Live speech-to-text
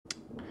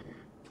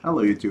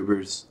Hello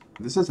YouTubers,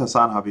 this is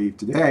Hassan Habib.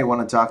 Today I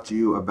want to talk to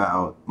you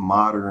about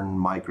modern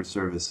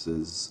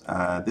microservices.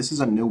 This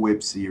is a new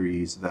web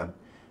series that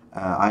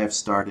I've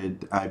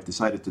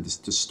decided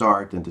to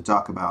start and to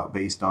talk about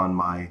based on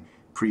my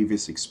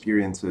previous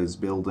experiences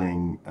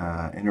building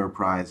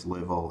enterprise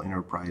level,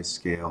 enterprise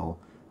scale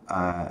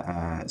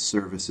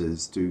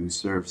services to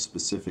serve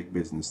specific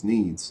business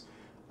needs.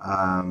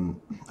 I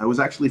was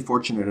actually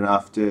fortunate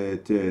enough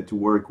to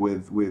work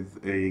with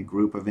a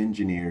group of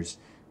engineers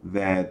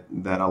that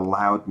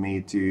allowed me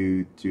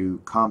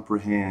to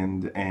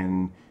comprehend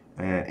and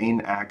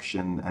in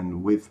action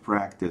and with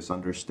practice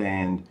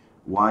understand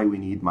why we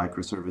need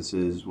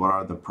microservices, what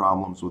are the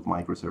problems with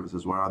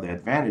microservices, what are the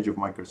advantage of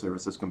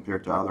microservices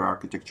compared to other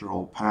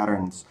architectural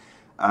patterns.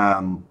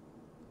 Um,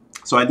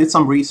 so I did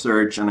some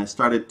research and I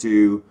started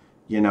to,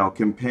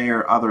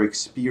 compare other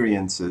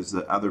experiences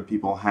that other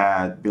people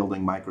had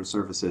building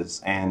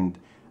microservices. And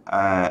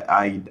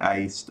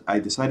I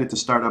decided to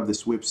start up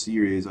this web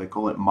series. I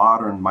call it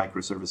Modern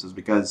Microservices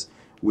because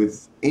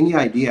with any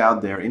idea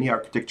out there, any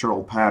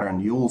architectural pattern,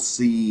 you'll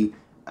see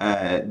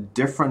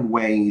different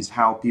ways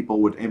how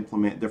people would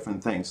implement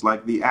different things.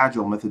 Like the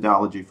Agile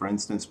methodology, for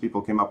instance,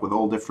 people came up with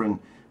all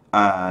different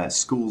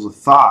schools of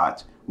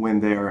thought when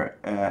they're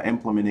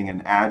implementing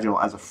an Agile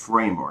as a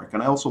framework.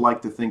 And I also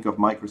like to think of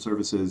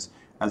microservices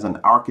as an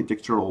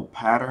architectural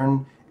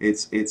pattern.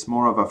 It's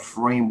more of a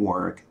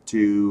framework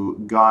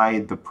to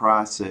guide the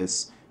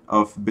process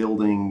of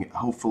building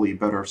hopefully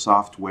better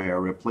software,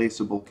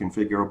 replaceable,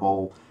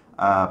 configurable,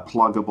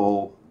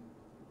 pluggable,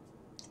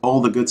 all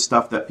the good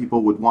stuff that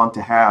people would want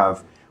to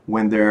have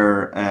when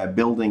they're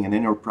building an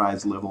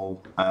enterprise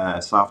level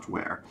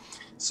software.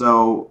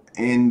 So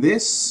in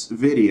this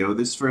video,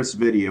 this first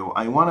video,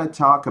 I want to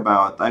talk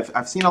about,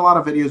 I've seen a lot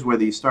of videos where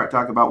they start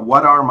talking about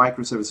what are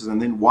microservices and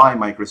then why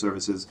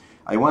microservices.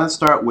 I want to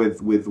start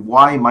with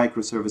why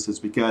microservices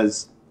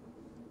because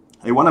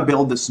I want to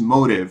build this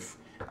motive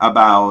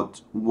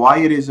about why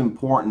it is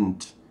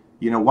important,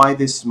 why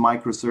this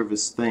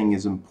microservice thing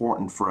is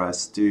important for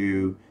us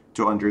to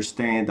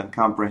understand and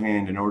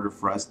comprehend in order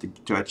for us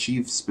to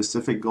achieve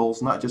specific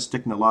goals, not just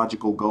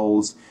technological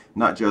goals,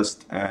 not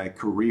just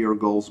career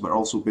goals, but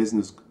also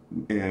business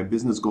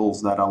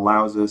goals that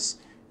allows us,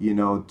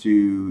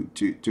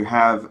 to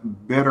have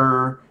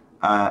better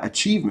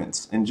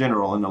achievements in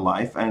general in the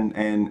life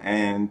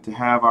and to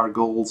have our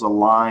goals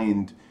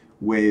aligned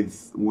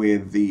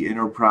with the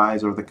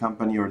enterprise or the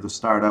company or the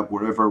startup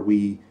wherever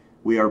we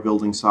are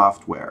building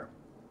software.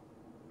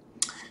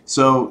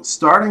 So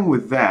starting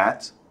with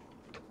that,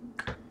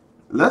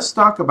 let's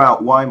talk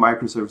about why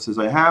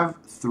microservices. I have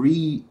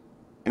three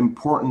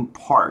important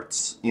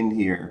parts in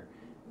here,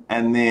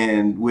 and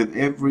then with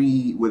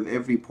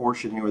every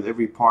portion here, with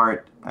every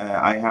part,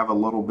 I have a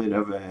little bit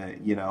of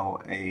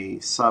a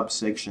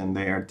subsection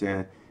there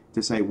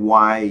to say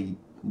why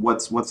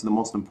what's the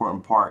most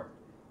important part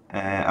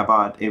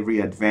about every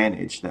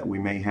advantage that we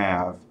may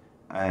have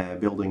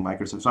building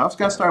microservices. So I was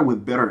going to start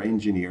with better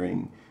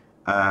engineering.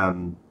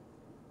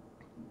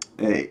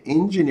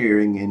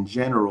 Engineering in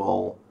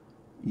general,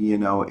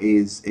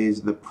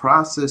 is the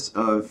process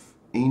of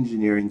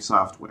engineering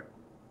software.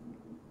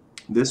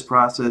 This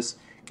process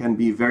can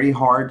be very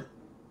hard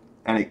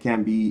and it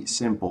can be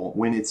simple.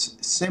 When it's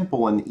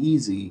simple and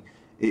easy,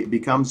 it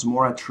becomes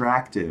more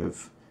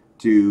attractive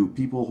to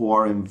people who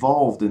are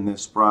involved in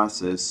this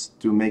process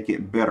to make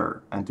it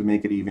better and to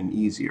make it even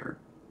easier.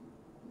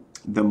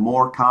 The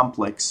more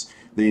complex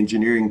the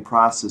engineering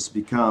process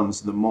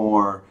becomes, the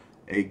more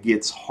it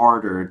gets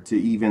harder to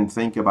even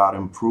think about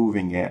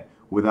improving it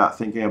without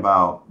thinking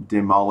about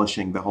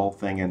demolishing the whole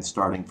thing and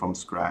starting from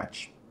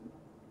scratch.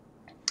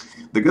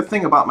 The good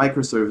thing about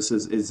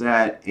microservices is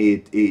that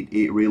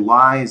it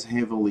relies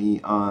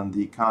heavily on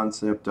the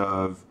concept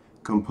of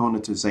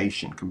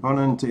componentization.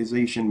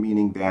 Componentization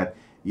meaning that,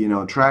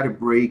 try to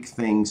break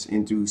things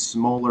into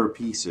smaller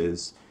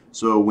pieces.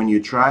 So when you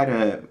try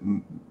to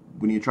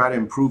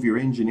improve your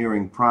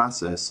engineering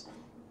process,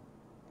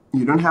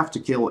 you don't have to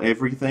kill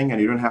everything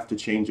and you don't have to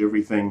change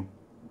everything.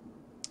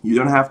 You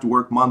don't have to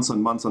work months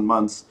and months and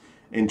months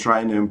in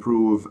trying to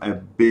improve a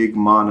big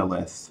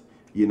monolith,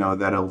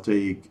 that'll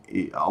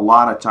take a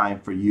lot of time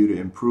for you to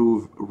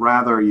improve.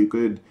 Rather, you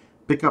could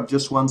pick up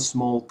just one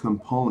small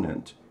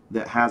component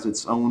that has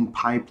its own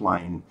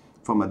pipeline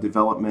from a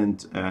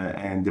development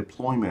and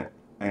deployment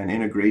and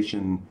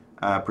integration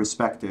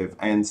perspective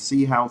and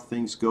see how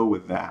things go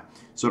with that.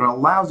 So it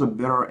allows a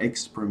better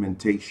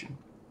experimentation.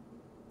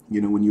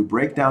 When you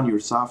break down your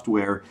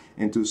software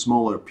into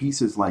smaller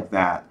pieces like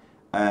that,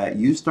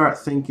 you start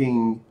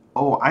thinking,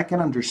 oh, I can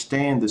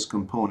understand this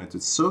component.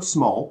 It's so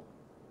small.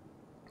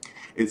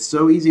 It's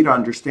so easy to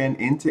understand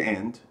end to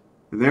end.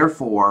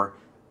 Therefore,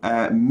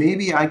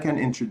 maybe I can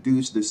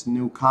introduce this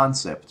new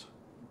concept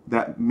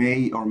that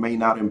may or may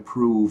not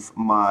improve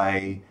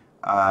my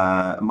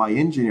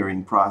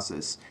engineering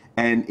process.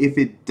 And if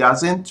it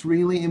doesn't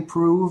really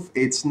improve,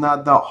 it's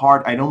not that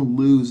hard. I don't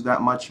lose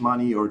that much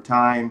money or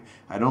time.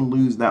 I don't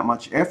lose that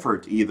much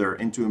effort either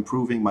into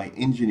improving my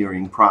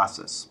engineering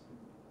process.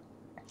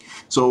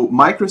 So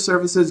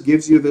microservices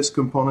gives you this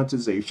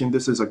componentization.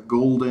 This is a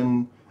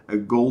golden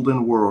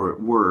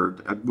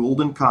word, a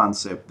golden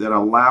concept that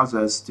allows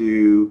us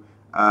to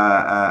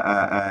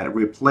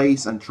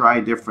replace and try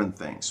different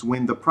things.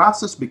 When the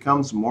process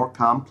becomes more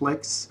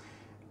complex,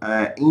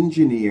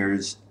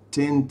 engineers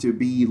tend to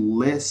be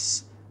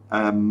less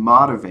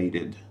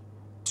motivated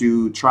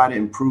to try to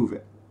improve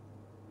it.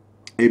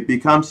 It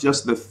becomes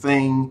just the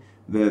thing,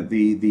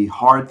 the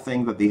hard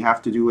thing that they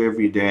have to do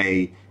every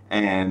day,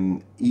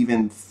 and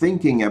even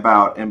thinking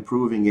about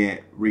improving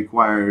it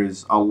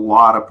requires a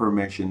lot of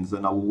permissions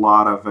and a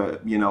lot of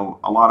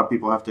a lot of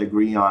people have to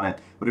agree on it.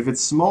 But if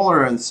it's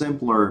smaller and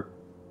simpler,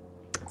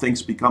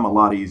 things become a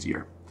lot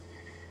easier.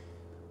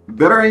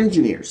 Better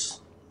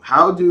engineers.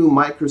 How do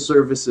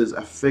microservices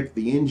affect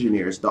the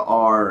engineers that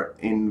are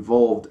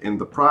involved in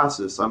the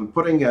process? I'm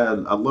putting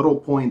a little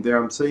point there.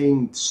 I'm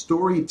saying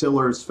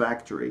storyteller's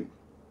factory.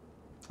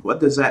 What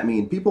does that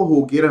mean? People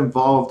who get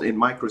involved in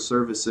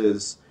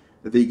microservices,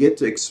 they get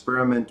to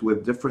experiment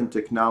with different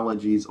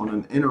technologies on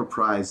an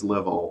enterprise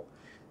level.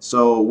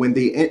 So when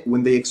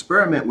they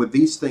experiment with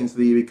these things,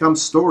 they become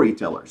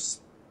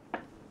storytellers.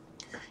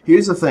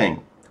 Here's the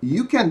thing.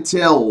 You can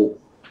tell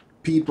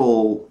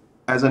people,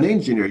 as an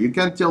engineer, you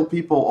can tell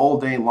people all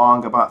day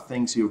long about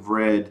things you've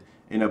read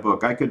in a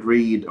book. I could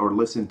read or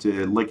listen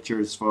to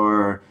lectures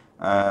for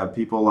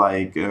people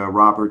like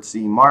Robert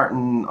C.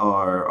 Martin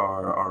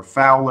or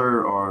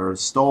Fowler or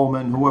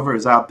Stallman, whoever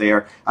is out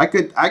there. I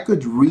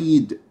could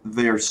read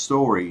their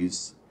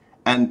stories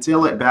and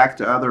tell it back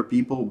to other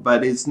people,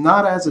 but it's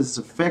not as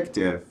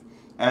effective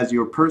as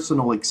your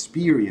personal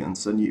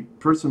experience and your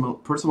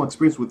personal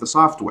experience with the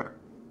software.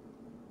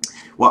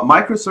 What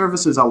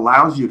microservices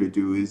allows you to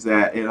do is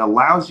that it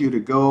allows you to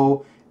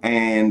go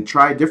and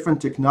try different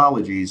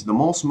technologies, the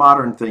most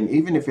modern thing,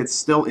 even if it's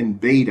still in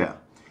beta,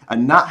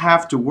 and not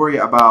have to worry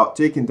about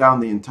taking down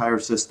the entire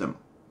system.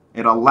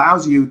 It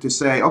allows you to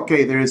say,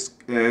 okay, there's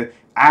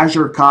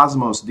Azure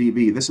Cosmos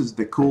DB. This is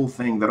the cool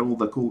thing that all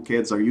the cool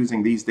kids are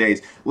using these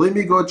days. Let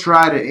me go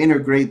try to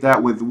integrate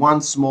that with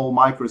one small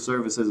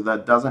microservices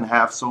that doesn't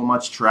have so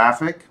much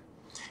traffic,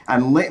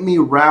 and let me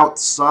route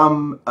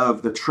some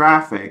of the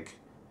traffic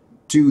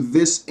to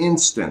this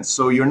instance.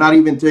 So you're not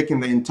even taking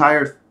the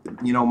entire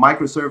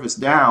microservice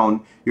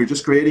down. You're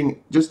just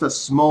creating just a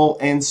small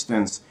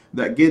instance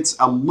that gets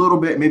a little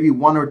bit, maybe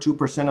 1 or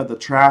 2% of the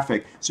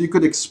traffic. So you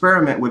could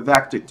experiment with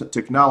that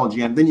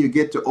technology, and then you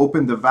get to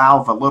open the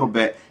valve a little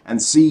bit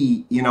and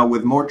see,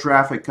 with more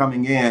traffic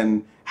coming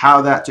in,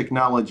 how that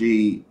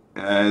technology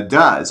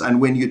does. And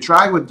when you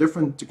try with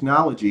different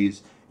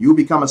technologies, you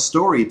become a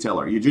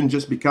storyteller. You didn't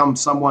just become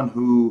someone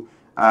who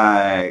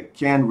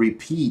can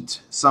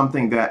repeat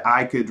something that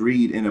I could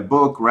read in a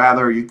book.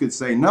 Rather, you could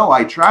say, no,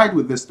 I tried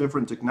with this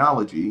different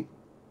technology,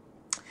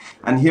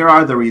 and here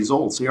are the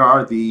results. Here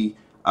are the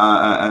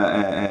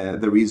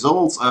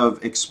results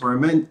of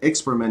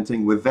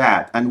experimenting with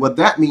that. And what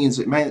that means,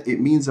 it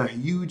means a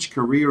huge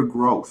career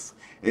growth.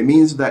 It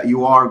means that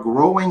you are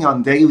growing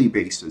on a daily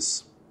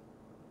basis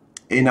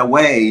in a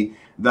way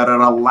that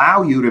will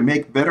allow you to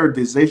make better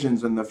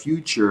decisions in the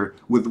future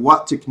with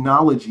what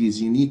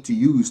technologies you need to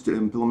use to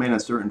implement a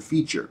certain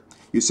feature.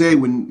 You see,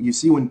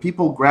 when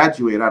people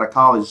graduate out of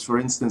college, for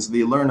instance,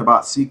 they learn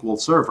about SQL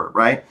Server,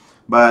 right?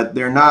 But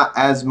they're not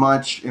as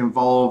much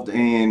involved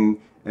in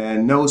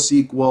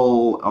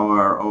NoSQL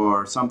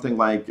or something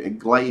like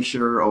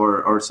Glacier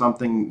or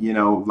something,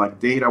 like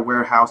data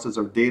warehouses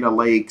or data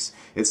lakes.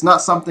 It's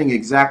not something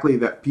exactly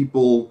that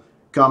people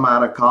come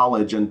out of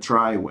college and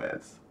try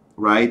with,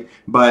 right?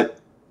 But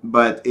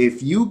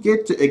if you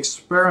get to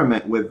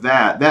experiment with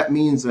that, that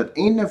means that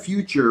in the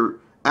future,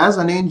 as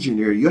an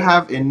engineer, you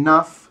have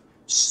enough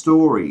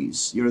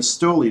stories. You're a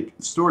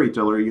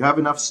storyteller. You have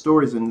enough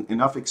stories and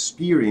enough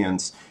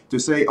experience to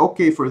say,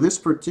 okay, for this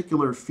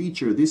particular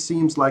feature, this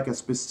seems like a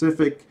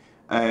specific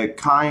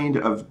kind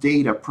of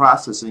data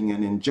processing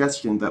and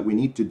ingestion that we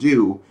need to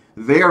do.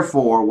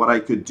 Therefore, what I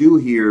could do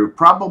here,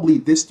 probably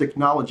this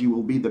technology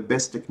will be the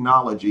best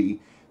technology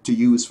to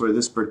use for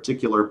this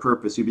particular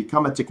purpose. You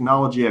become a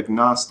technology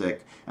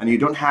agnostic, and you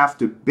don't have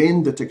to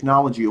bend the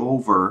technology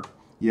over,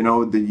 you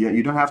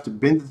don't have to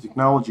bend the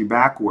technology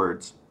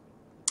backwards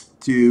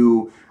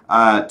to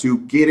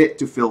get it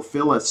to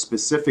fulfill a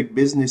specific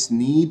business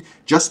need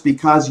just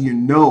because you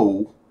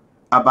know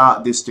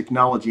about this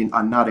technology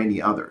and not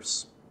any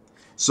others.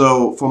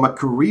 So from a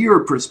career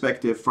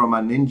perspective, from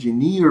an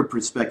engineer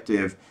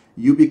perspective,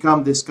 you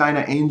become this kind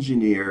of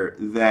engineer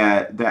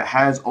that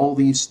has all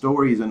these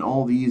stories and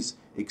all these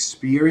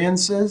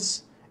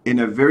experiences in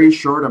a very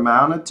short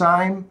amount of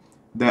time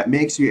that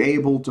makes you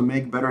able to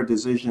make better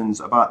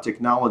decisions about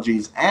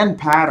technologies and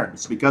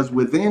patterns, because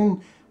within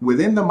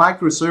the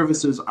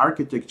microservices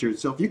architecture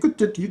itself, you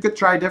could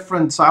try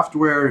different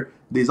software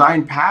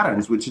design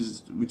patterns, which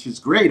is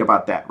great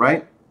about that,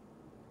 right?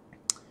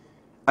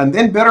 And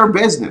then better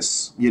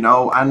business,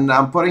 and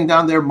I'm putting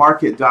down there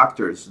market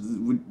doctors.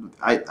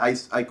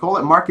 I call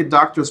it market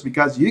doctors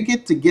because you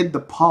get to get the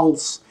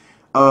pulse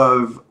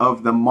of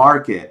the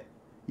market,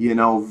 you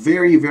know,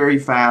 very, very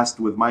fast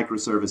with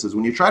microservices.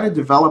 When you try to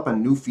develop a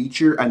new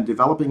feature, and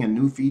developing a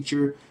new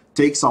feature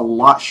takes a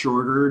lot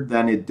shorter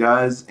than it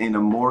does in a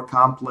more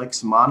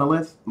complex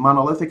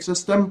monolithic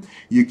system.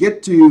 You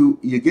get to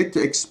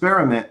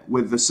experiment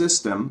with the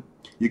system.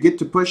 You get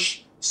to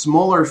push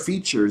smaller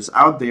features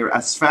out there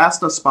as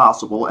fast as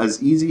possible,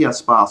 as easy as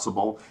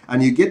possible,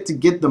 and you get to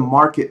get the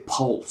market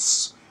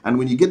pulse. And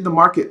when you get the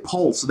market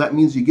pulse, that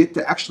means you get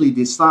to actually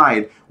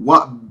decide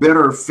what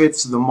better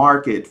fits the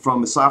market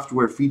from a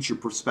software feature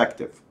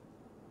perspective.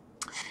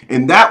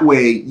 In that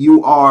way,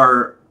 you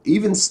are,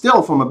 even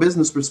still from a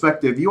business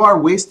perspective, you are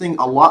wasting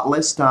a lot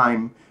less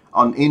time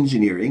on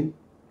engineering.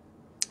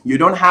 You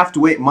don't have to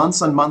wait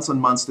months and months and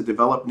months to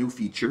develop new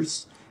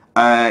features.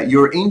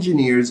 Your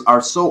engineers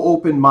are so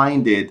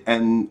open-minded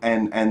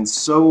and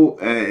so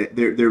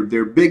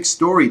they're big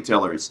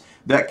storytellers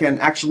that can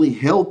actually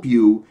help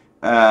you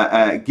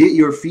get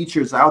your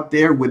features out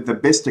there with the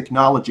best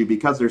technology,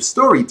 because they're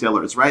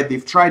storytellers, right?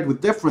 They've tried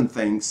with different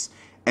things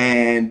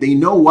and they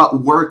know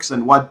what works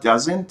and what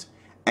doesn't,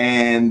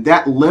 and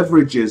that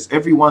leverages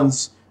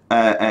everyone's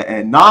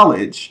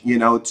knowledge, you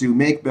know, to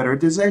make better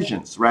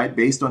decisions, right?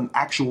 Based on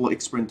actual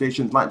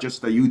experimentations, not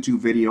just a YouTube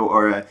video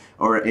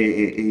or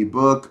a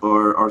book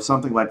or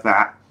something like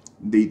that.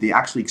 They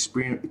actually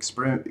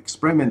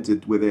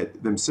experimented with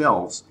it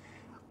themselves.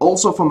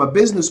 Also, from a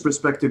business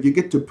perspective, you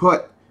get to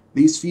put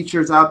these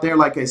features out there,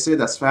 like I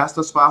said, as fast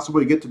as possible.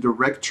 You get to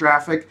direct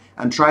traffic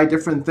and try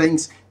different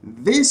things.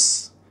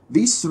 These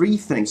three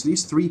things,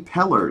 these three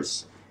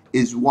pillars,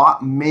 is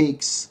what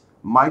makes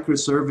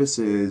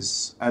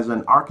microservices as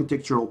an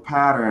architectural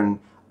pattern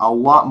a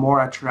lot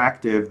more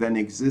attractive than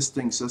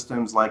existing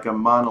systems like a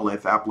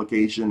monolith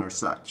application or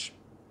such.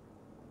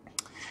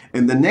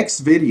 In the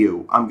next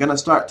video, I'm going to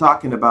start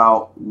talking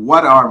about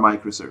what are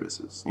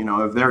microservices. You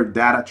know, if they're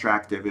that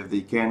attractive, if they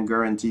can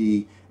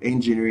guarantee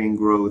engineering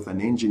growth and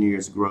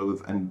engineers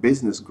growth and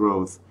business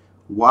growth,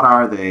 what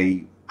are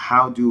they?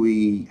 How do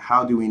we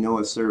know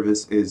a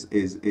service is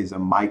a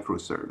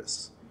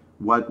microservice?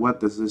 What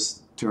does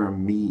this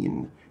term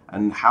mean?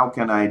 And how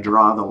can I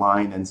draw the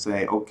line and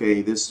say,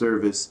 okay, this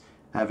service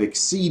have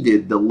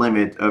exceeded the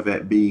limit of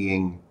it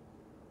being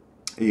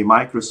a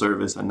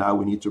microservice, and now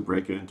we need to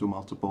break it into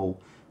multiple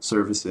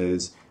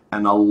services?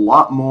 And a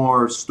lot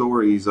more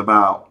stories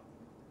about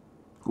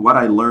what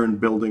I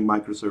learned building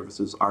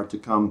microservices are to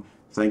come.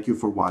 Thank you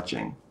for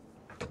watching.